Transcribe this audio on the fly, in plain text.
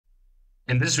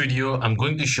In this video, I'm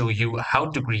going to show you how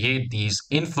to create these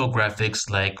infographics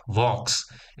like walks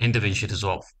in DaVinci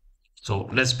Resolve. So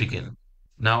let's begin.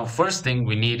 Now, first thing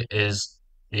we need is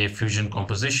a Fusion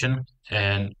composition,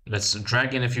 and let's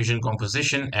drag in a Fusion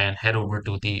composition and head over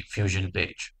to the Fusion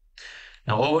page.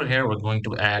 Now over here, we're going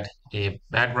to add a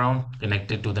background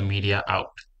connected to the media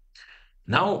out.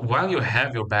 Now, while you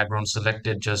have your background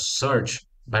selected, just search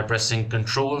by pressing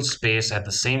Control Space at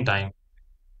the same time.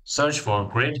 Search for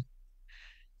grid,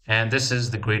 and this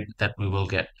is the grid that we will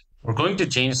get. We're going to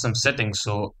change some settings.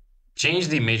 So change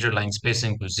the major line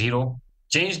spacing to 0,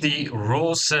 change the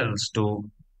row cells to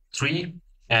 3,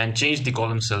 and change the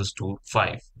column cells to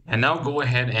 5. And now go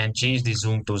ahead and change the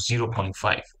zoom to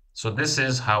 0.5. So this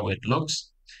is how it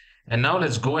looks. And now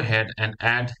let's go ahead and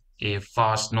add a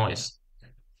fast noise.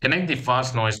 Connect the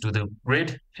fast noise to the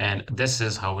grid, and this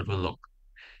is how it will look.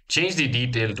 Change the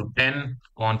detail to 10,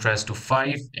 contrast to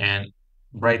 5, and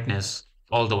brightness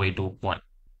all the way to 1.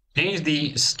 Change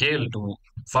the scale to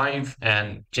 5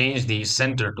 and change the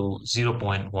center to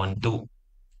 0.12.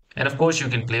 And of course, you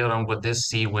can play around with this,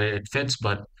 see where it fits,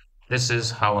 but this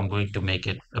is how I'm going to make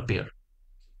it appear.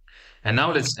 And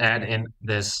now let's add in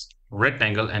this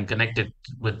rectangle and connect it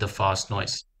with the fast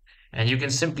noise. And you can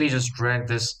simply just drag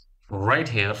this right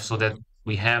here so that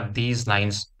we have these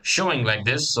lines showing like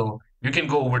this. So you can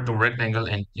go over to rectangle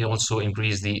and you also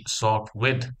increase the soft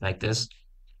width like this.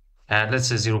 And let's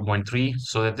say 0.3,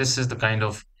 so that this is the kind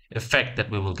of effect that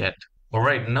we will get. All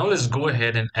right, now let's go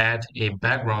ahead and add a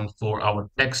background for our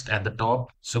text at the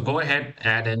top. So go ahead,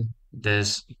 add in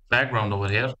this background over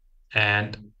here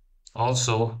and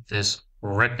also this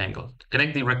rectangle.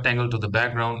 Connect the rectangle to the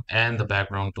background and the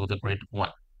background to the grid 1.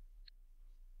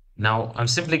 Now I'm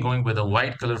simply going with a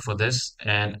white color for this,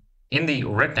 and in the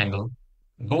rectangle,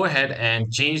 go ahead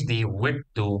and change the width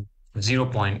to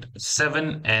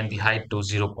 0.7 and the height to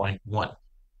 0.1.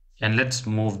 And let's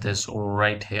move this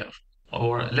right here.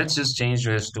 Or let's just change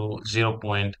this to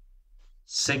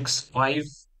 0.65,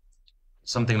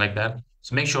 something like that.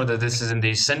 So make sure that this is in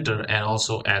the center and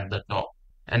also at the top.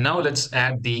 And now let's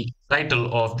add the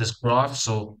title of this graph.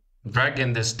 So drag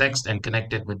in this text and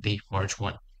connect it with the merge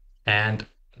one. And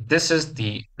this is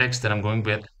the text that I'm going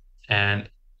with. And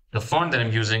the font that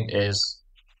I'm using is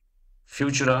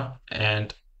Futura,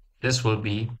 and this will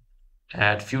be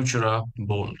at Futura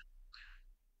bold.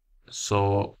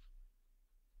 So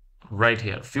right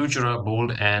here, Futura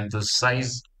bold, and the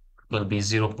size will be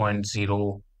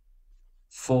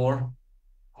 0.04.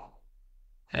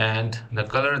 And the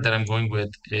color that I'm going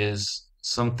with is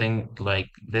something like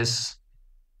this.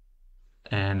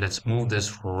 And let's move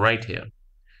this right here.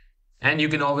 And you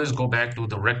can always go back to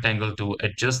the rectangle to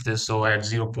adjust this. So at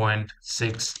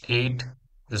 0.68,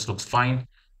 this looks fine.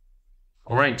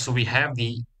 All right, so we have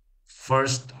the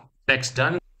first text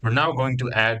done. We're now going to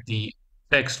add the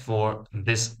text for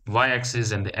this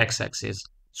y-axis and the x-axis.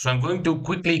 So I'm going to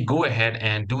quickly go ahead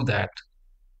and do that,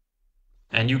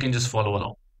 and you can just follow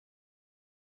along.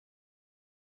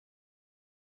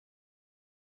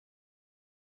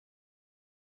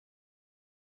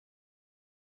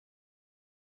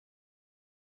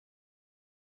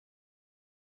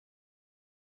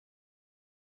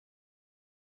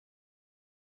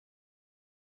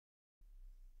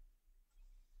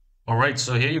 All right,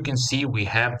 so here you can see we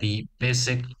have the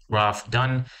basic graph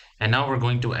done, and now we're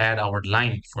going to add our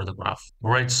line for the graph.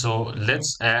 All right, so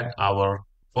let's add our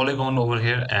polygon over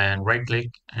here and right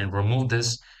click and remove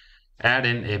this, add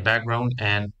in a background,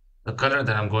 and the color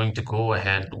that I'm going to go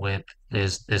ahead with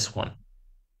is this one.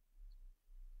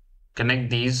 Connect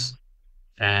these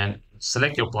and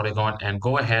select your polygon and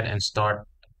go ahead and start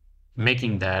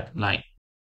making that line.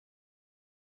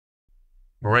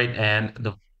 All right, and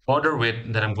the border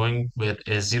width that I'm going with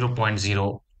is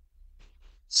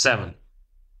 0.07.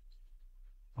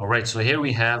 All right, so here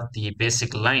we have the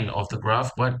basic line of the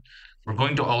graph, but we're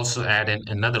going to also add in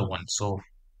another one. So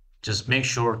just make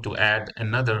sure to add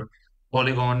another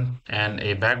polygon and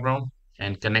a background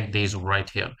and connect these right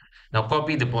here. Now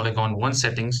copy the polygon 1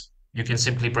 settings. You can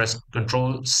simply press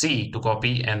Ctrl C to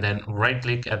copy and then right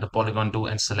click at the polygon 2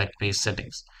 and select paste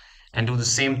settings. And do the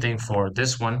same thing for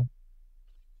this one,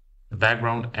 the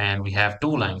background, and we have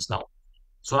 2 lines now.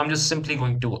 So I'm just simply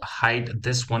going to hide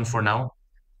this one for now.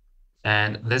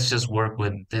 And let's just work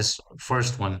with this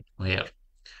first one here.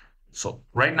 So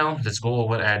right now, let's go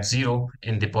over at 0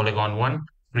 in the polygon 1,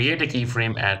 create a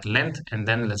keyframe at length, and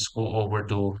then let's go over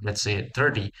to, let's say,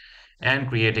 30 and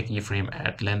create a keyframe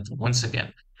at length once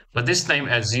again. But this time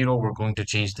at 0, we're going to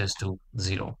change this to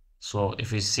 0. So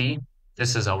if you see,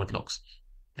 this is how it looks.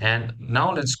 And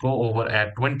now let's go over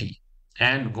at 20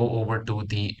 and go over to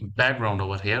the background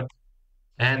over here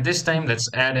And this time, let's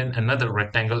add in another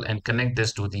rectangle and connect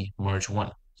this to the merge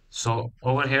one. So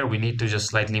over here, we need to just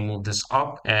slightly move this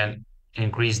up and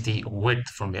increase the width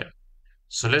from here.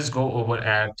 So let's go over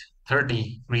at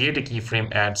 30, create a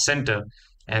keyframe, add center,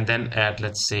 and then add,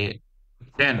 let's say,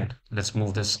 10. Let's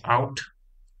move this out.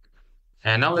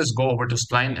 And now let's go over to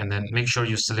spline and then make sure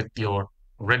you select your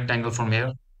rectangle from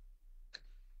here.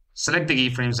 Select the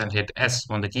keyframes and hit S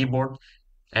on the keyboard.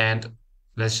 And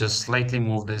let's just slightly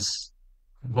move this,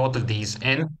 both of these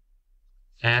in.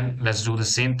 And let's do the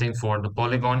same thing for the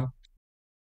polygon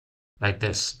like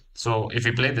this. So if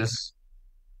you play this,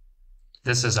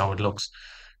 this is how it looks.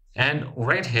 And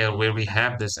right here where we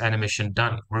have this animation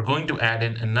done, we're going to add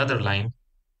in another line.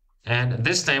 And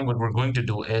this time what we're going to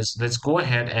do is let's go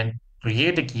ahead and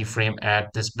create a keyframe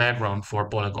at this background for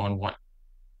polygon 1.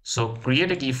 So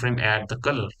create a keyframe at the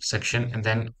color section, and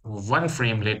then one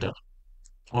frame later,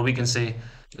 or we can say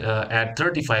at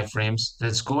 35 frames,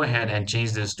 let's go ahead and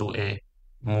change this to a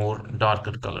more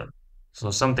darker color. So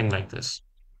something like this.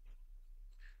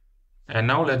 And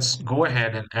now let's go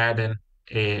ahead and add in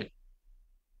a,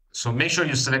 so make sure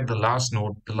you select the last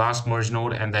node, the last merge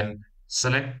node, and then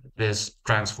select this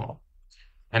transform.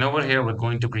 And over here, we're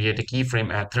going to create a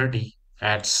keyframe at 30,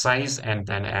 add size, and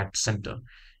then add center.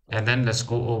 And then let's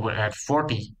go over at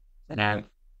 40 and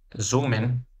zoom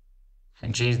in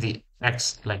and change the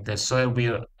X like this. So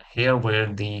we're here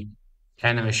where the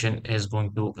animation is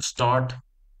going to start.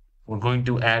 We're going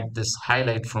to add this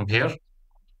highlight from here.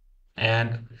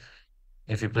 And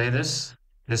if you play this,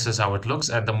 this is how it looks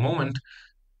at the moment.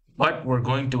 But we're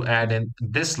going to add in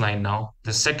this line now,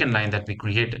 the second line that we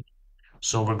created.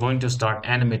 So we're going to start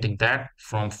animating that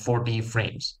from 40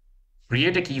 frames.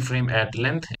 Create a keyframe at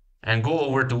length and go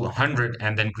over to 100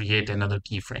 and then create another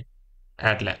keyframe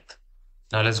at length.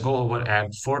 Now let's go over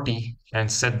at 40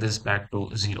 and set this back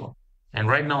to 0. And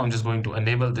right now I'm just going to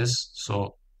enable this.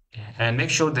 So, and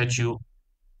make sure that you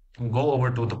go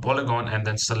over to the polygon and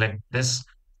then select this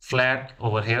flat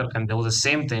over here and do the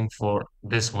same thing for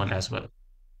this one as well.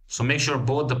 So make sure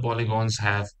both the polygons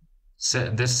have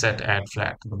this set at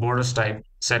flat, the borders type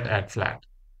set at flat.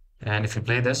 And if you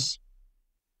play this,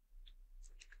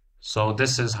 so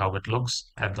this is how it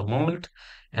looks at the moment.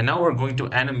 And now we're going to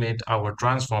animate our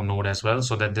transform node as well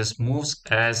so that this moves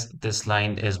as this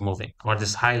line is moving or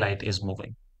this highlight is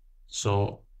moving.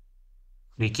 So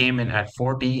we came in at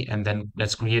 40 and then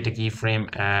let's create a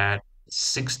keyframe at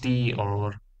 60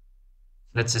 or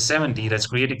let's say 70. Let's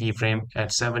create a keyframe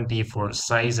at 70 for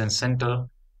size and center.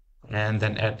 And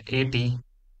then at 80,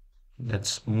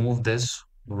 let's move this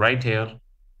right here.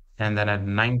 And then at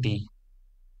 90,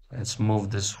 let's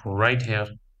move this right here.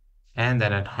 And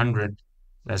then at 100,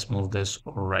 let's move this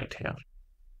right here.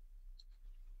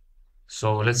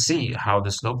 So let's see how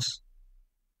this looks.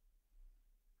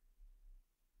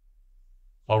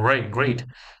 All right, great.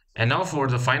 And now for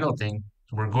the final thing,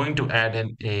 we're going to add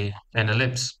in an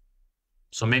ellipse.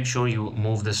 So make sure you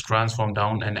move this transform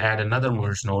down and add another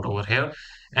merge node over here,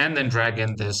 and then drag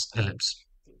in this ellipse.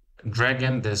 Drag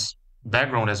in this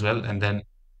background as well, and then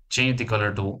change the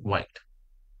color to white.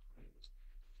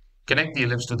 Connect the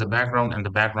ellipse to the background and the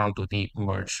background to the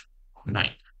merge 9.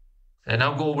 And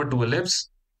now go over to ellipse,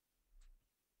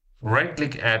 right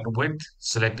click at width,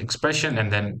 select expression,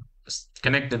 and then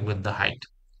connect it with the height.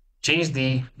 Change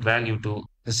the value to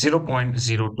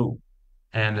 0.02.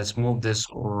 And let's move this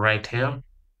right here.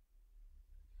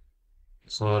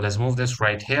 So let's move this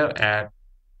right here at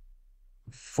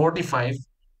 45.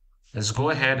 Let's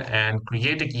go ahead and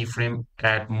create a keyframe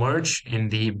at merge in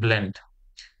the blend.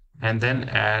 And then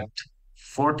at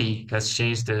 40, let's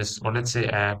change this, or let's say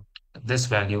at this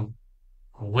value,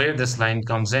 where this line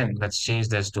comes in, let's change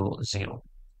this to 0.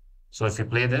 So if you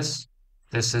play this,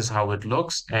 this is how it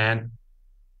looks. And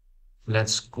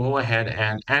let's go ahead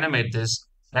and animate this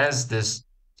as this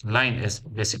line is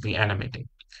basically animating.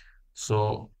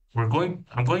 So I'm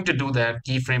going to do that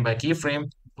keyframe by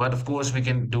keyframe, but of course we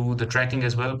can do the tracking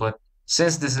as well. But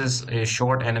since this is a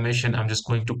short animation, I'm just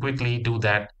going to quickly do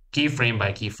that keyframe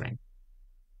by keyframe.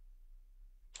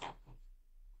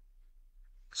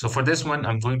 So for this one,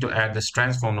 I'm going to add this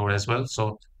transform node as well.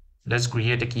 So let's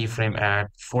create a keyframe at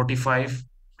 45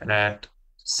 and at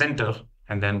center,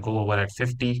 and then go over at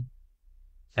 50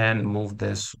 and move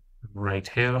this right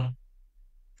here.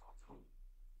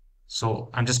 So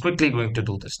I'm just quickly going to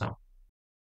do this now.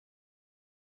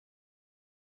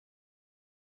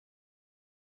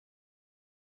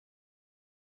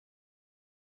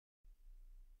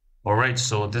 All right,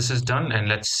 so this is done, and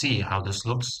let's see how this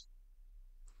looks.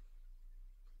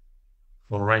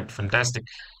 All right, fantastic.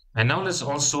 And now let's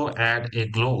also add a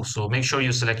glow. So make sure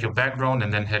you select your background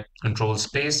and then hit Control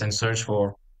Space and search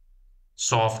for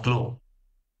soft glow.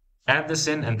 Add this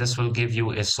in and this will give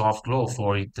you a soft glow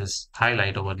for this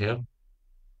highlight over here.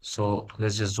 So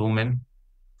let's just zoom in.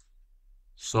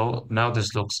 So now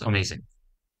this looks amazing.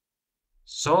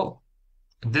 So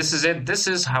this is it. This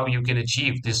is how you can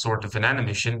achieve this sort of an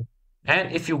animation.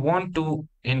 And if you want to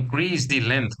increase the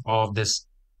length of this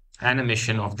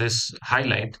animation of this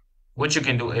highlight, what you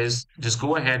can do is just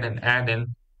go ahead and add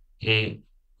in a,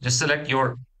 just select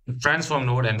your transform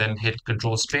node and then hit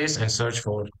Control Space and search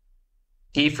for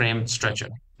keyframe stretcher.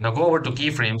 Now go over to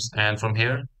keyframes and from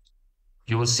here,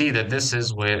 you will see that this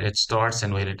is where it starts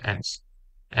and where it ends.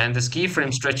 And this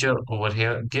keyframe stretcher over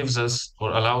here gives us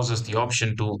or allows us the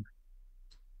option to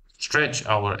stretch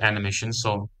our animation.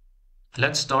 So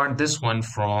let's start this one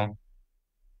from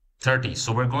 30.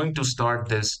 So we're going to start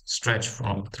this stretch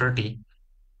from 30.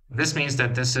 This means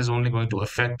that this is only going to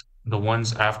affect the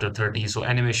ones after 30. So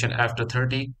animation after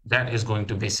 30, that is going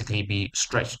to basically be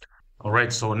stretched. All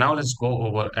right, so now let's go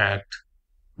over at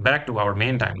back to our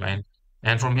main timeline.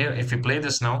 And from here, if we play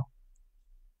this now,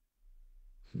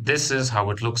 this is how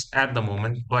it looks at the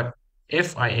moment. But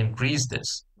if I increase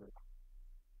this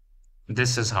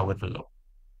is how it will look.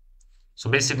 So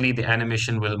basically the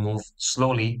animation will move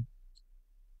slowly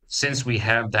since we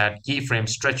have that keyframe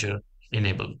stretcher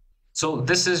enabled. So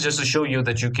this is just to show you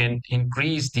that you can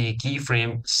increase the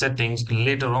keyframe settings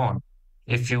later on.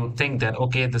 If you think that,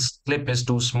 okay, this clip is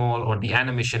too small or the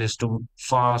animation is too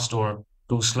fast or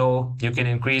too slow, you can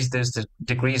increase this,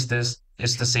 decrease this.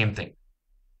 It's the same thing.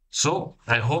 So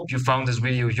I hope you found this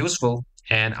video useful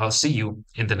and I'll see you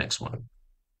in the next one.